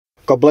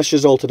God bless you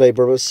all today,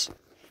 brothers.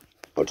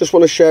 I just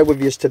want to share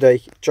with you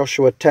today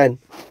Joshua 10.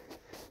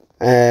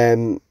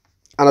 And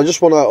I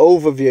just want to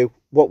overview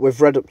what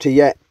we've read up to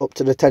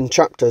the 10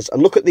 chapters,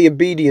 and look at the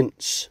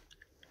obedience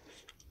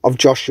of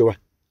Joshua.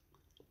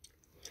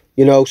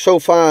 You know, so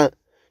far,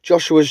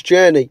 Joshua's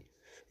journey,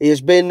 he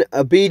has been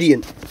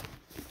obedient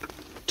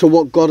to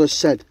what God has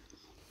said.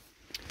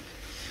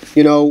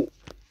 You know,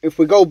 if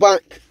we go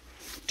back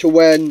to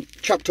when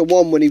chapter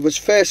 1, when he was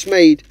first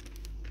made,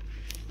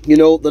 you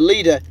know, the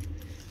leader,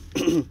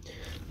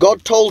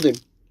 God told him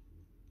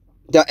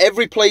that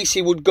every place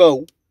he would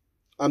go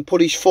and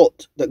put his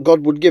foot, that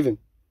God would give him.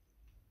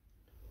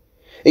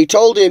 He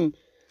told him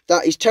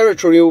that his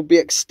territory would be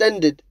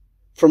extended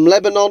from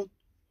Lebanon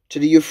to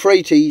the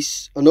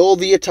Euphrates and all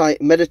the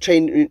Hittite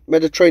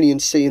Mediterranean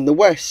Sea in the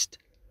west.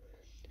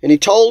 And he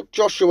told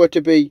Joshua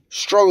to be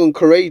strong and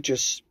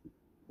courageous.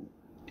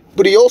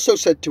 But he also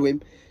said to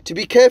him to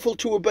be careful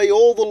to obey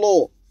all the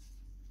law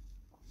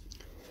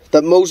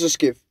that Moses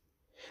gave,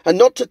 and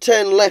not to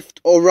turn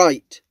left or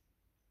right,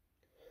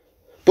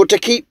 but to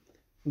keep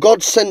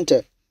God's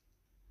center.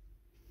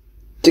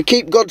 To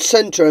keep God's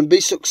center and be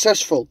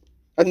successful,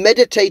 and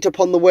meditate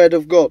upon the word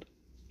of God,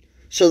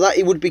 so that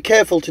he would be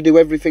careful to do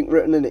everything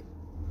written in it.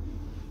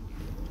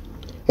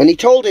 And he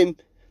told him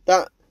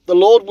that the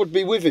Lord would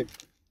be with him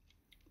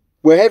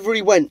wherever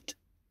he went.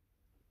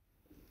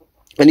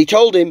 And he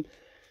told him,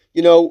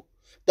 you know,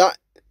 that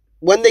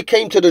when they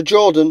came to the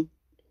Jordan,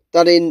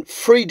 that in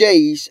 3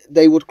 days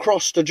they would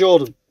cross the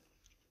Jordan.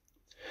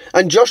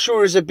 And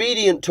Joshua is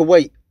obedient to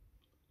wait.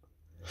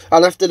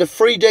 And after the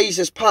 3 days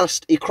has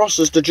passed, he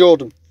crosses the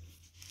Jordan.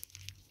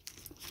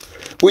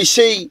 We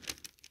see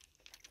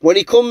when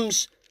he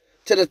comes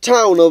to the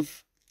town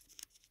of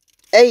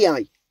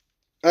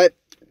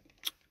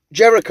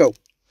Jericho,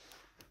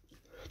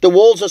 the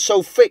walls are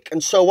so thick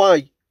and so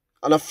high,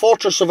 and a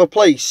fortress of a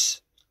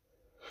place.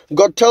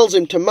 God tells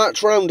him to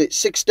march round it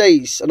 6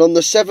 days, and on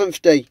the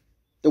 7th day,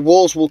 the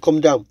walls will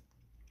come down.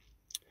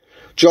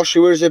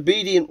 Joshua is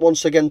obedient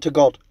once again to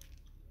God.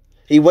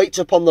 He waits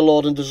upon the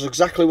Lord and does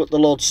exactly what the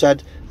Lord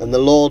said, and the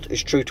Lord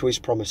is true to his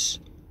promise.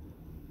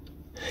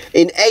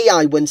 In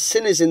Ai, when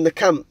sin is in the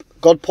camp,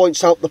 God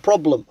points out the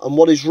problem and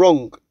what is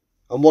wrong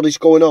and what is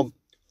going on.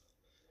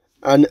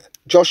 And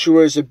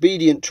Joshua is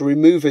obedient to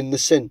removing the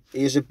sin.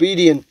 He is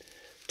obedient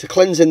to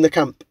cleansing the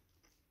camp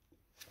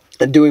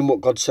and doing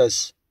what God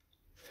says.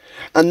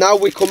 And now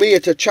we come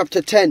here to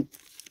chapter 10.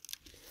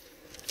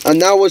 And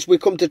now as we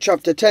come to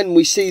chapter 10,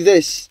 we see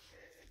this,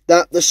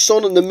 that the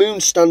sun and the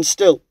moon stand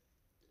still.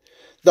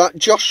 That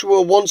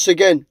Joshua once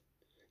again,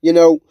 you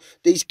know,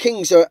 these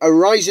kings are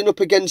rising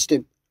up against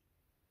him.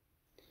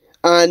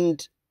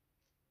 And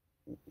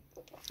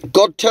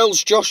God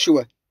tells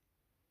Joshua,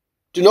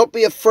 do not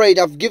be afraid,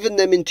 I've given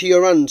them into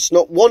your hands.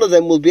 Not one of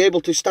them will be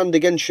able to stand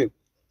against you.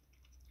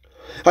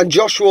 And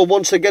Joshua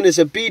once again is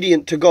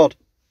obedient to God.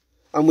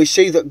 And we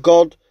see that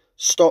God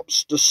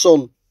stops the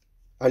sun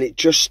and it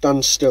just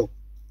stands still.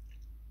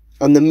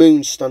 And the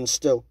moon stands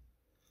still.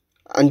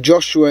 And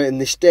Joshua in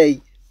this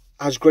day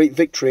has great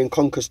victory and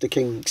conquers the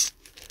kings.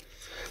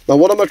 Now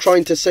what am I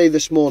trying to say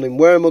this morning?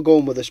 Where am I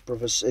going with this,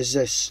 brothers? Is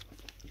this.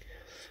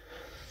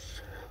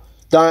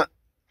 That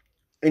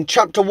in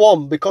chapter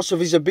 1, because of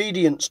his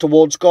obedience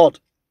towards God,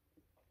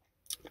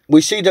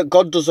 we see that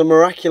God does a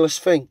miraculous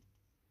thing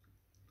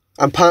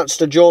and parts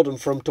the Jordan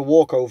for him to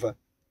walk over.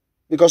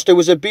 Because they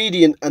was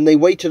obedient and they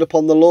waited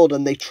upon the Lord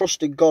and they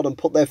trusted God and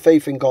put their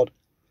faith in God.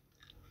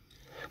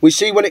 We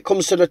see when it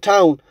comes to the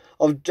town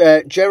of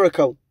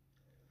Jericho,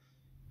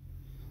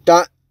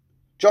 that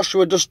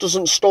Joshua just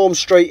doesn't storm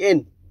straight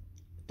in.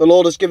 The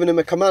Lord has given him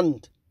a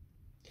command.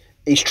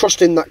 He's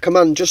trusting that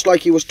command, just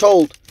like he was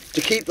told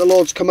to keep the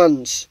Lord's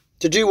commands,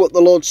 to do what the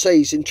Lord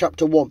says in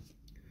chapter 1.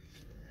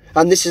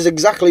 And this is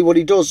exactly what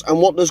he does. And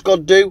what does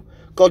God do?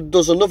 God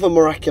does another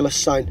miraculous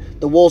sign.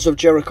 The walls of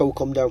Jericho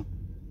come down.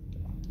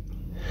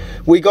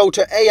 We go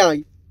to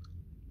Ai,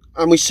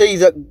 and we see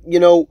that, you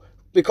know,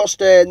 because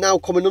they're now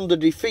coming under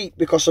defeat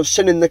because of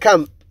sin in the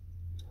camp,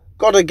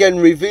 God again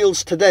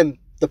reveals to them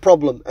the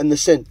problem and the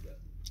sin.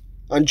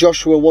 And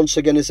Joshua once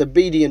again is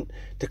obedient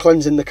to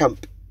cleansing the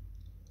camp.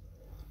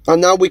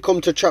 And now we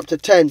come to chapter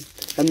 10,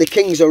 and the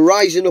kings are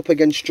rising up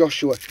against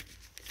Joshua.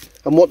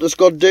 And what does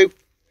God do?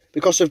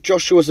 Because of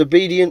Joshua's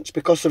obedience,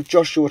 because of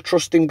Joshua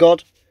trusting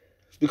God,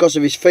 because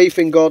of his faith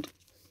in God,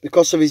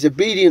 because of his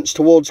obedience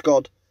towards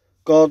God,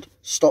 God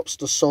stops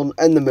the sun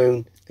and the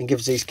moon and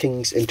gives these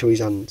kings into his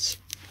hands.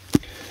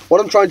 What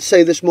I'm trying to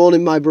say this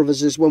morning, my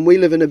brothers, is when we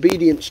live in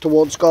obedience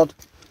towards God,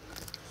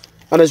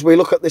 and as we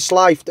look at this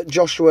life that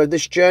Joshua,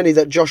 this journey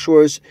that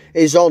Joshua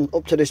is on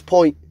up to this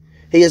point,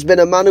 he has been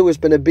a man who has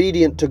been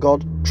obedient to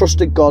God,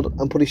 trusted God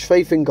and put his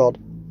faith in God.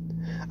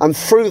 And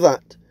through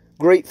that,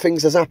 great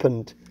things has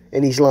happened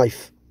in his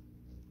life.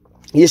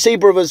 You see,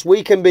 brothers,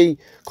 we can be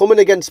coming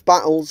against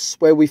battles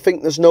where we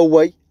think there's no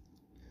way.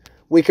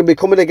 We can be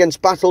coming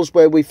against battles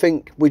where we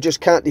think we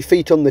just can't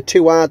defeat them, they're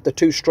too hard, they're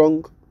too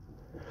strong.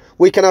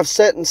 We can have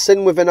certain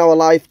sin within our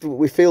life that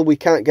we feel we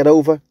can't get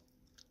over.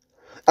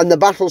 And the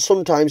battle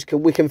sometimes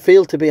we can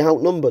feel to be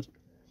outnumbered.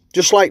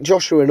 just like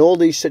Joshua in all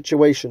these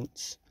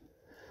situations.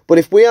 But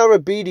if we are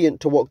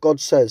obedient to what God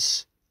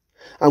says,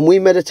 and we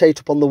meditate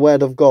upon the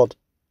word of God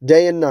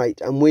day and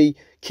night, and we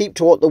keep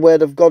to what the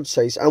word of God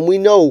says, and we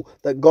know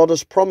that God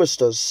has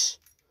promised us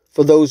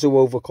for those who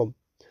overcome,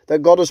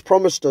 that God has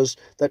promised us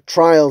that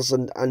trials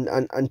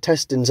and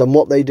testings and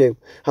what they do,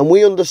 and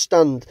we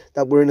understand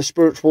that we're in a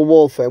spiritual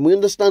warfare, and we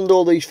understand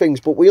all these things,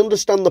 but we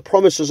understand the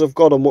promises of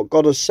God and what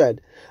God has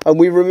said, and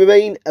we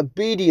remain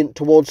obedient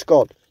towards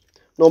God,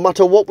 no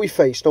matter what we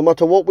face, no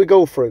matter what we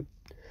go through,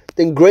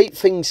 then great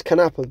things can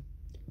happen.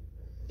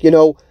 You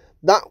know,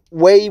 that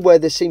way where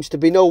there seems to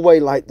be no way,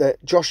 like the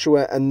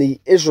Joshua and the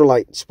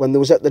Israelites when they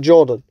was at the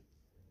Jordan,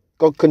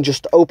 God can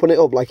just open it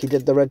up like he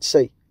did the Red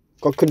Sea.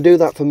 God can do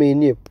that for me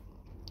and you.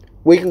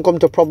 We can come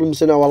to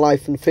problems in our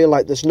life and feel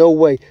like there's no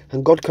way,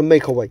 and God can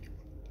make a way.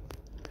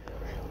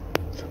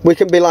 We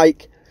can be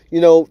like,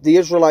 you know, the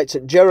Israelites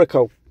at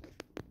Jericho,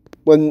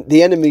 when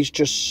the enemy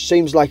just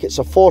seems like it's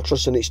a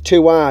fortress and it's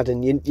too hard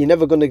and you're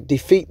never going to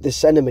defeat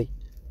this enemy.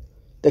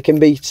 There can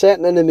be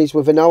certain enemies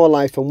within our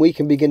life and we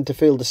can begin to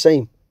feel the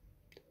same.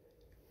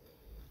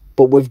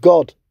 But with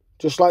God,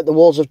 just like the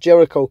walls of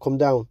Jericho come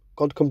down,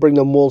 God can bring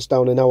them walls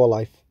down in our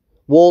life.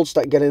 Walls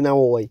that get in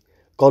our way,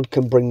 God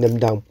can bring them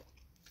down.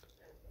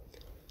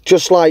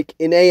 Just like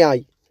in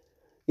Ai,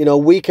 you know,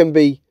 we can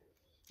be,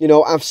 you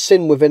know, have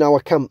sin within our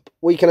camp.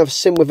 We can have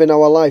sin within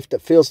our life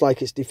that feels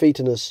like it's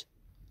defeating us.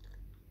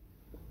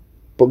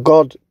 But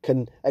God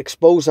can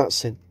expose that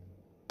sin.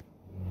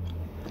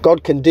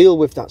 God can deal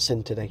with that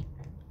sin today.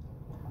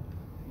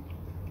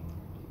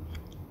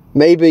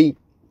 Maybe,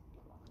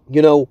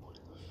 you know,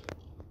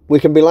 we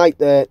can be like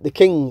the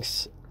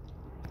kings,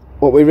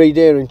 what we read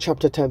here in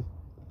chapter 10.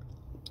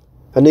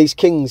 And these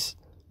kings,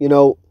 you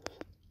know,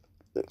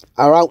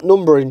 are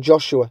outnumbering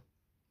Joshua.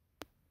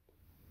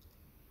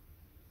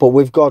 But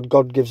with God,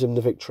 God gives him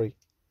the victory.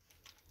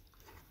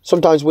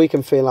 Sometimes we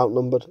can feel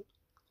outnumbered.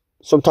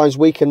 Sometimes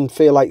we can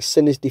feel like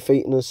sin is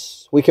defeating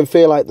us. We can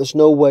feel like there's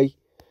no way.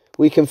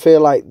 We can feel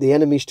like the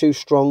enemy's too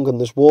strong and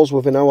there's wars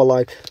within our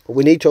life. But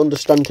we need to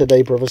understand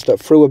today, brothers, that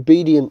through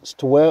obedience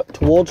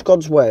towards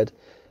God's word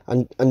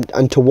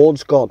and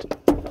towards God,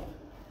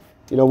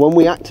 you know, when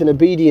we act in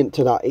obedient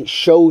to that, it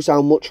shows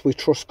how much we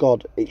trust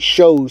God. It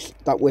shows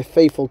that we're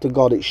faithful to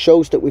God. It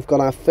shows that we've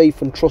got our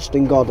faith and trust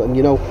in God. And,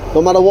 you know,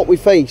 no matter what we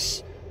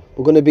face,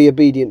 we're going to be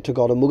obedient to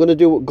God. And we're going to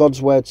do what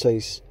God's word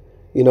says,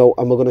 you know,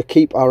 and we're going to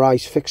keep our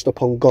eyes fixed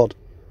upon God.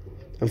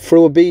 And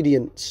through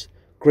obedience,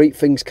 great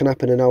things can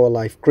happen in our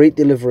life. Great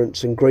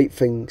deliverance and great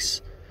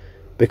things.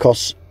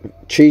 Because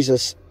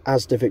Jesus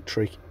has the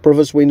victory.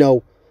 Brothers, we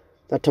know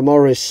that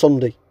tomorrow is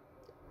Sunday.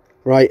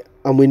 Right,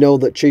 and we know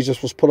that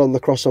Jesus was put on the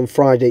cross on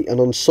Friday, and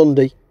on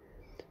Sunday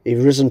he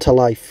risen to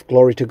life.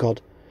 Glory to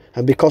God.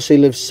 And because he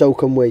lives, so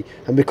can we.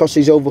 And because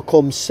he's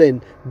overcome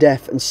sin,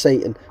 death and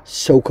Satan,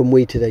 so can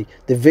we today.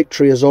 The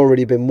victory has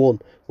already been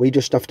won. We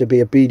just have to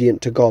be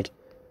obedient to God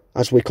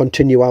as we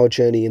continue our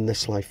journey in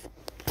this life.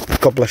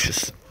 God bless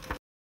us.